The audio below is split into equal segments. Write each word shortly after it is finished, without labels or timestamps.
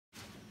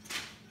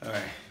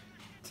Alright,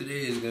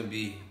 today is going to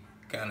be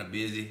kind of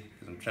busy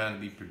because I'm trying to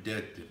be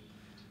productive.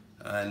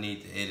 I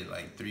need to edit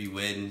like 3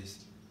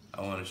 weddings.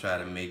 I want to try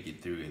to make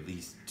it through at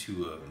least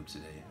 2 of them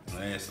today. I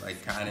know it's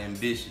like kind of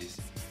ambitious,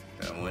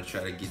 but I want to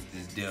try to get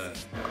this done.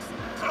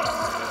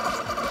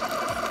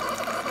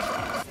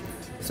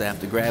 So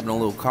after grabbing a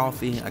little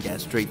coffee, I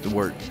got straight to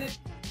work.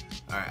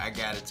 Alright, I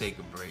got to take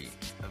a break.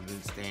 I've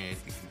been staring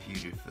at the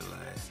computer for the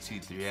last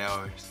 2-3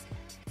 hours,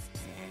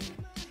 and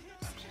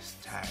I'm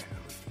just tired of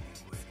looking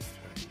at weddings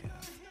right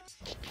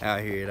now.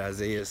 Out here at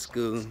Isaiah's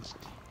school,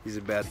 he's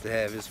about to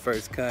have his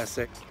first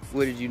concert.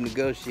 What did you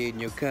negotiate in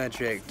your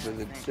contract for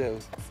the show?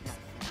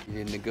 You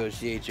didn't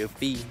negotiate your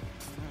fee.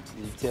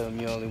 Did you tell him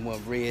you only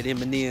want red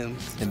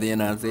M&Ms? And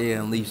then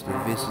Isaiah unleashed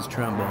a vicious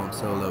trombone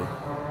solo.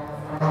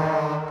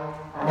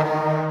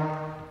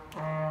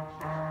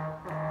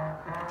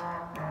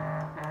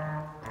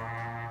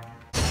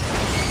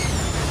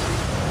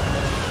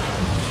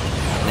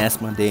 And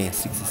that's my day in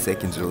 60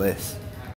 seconds or less.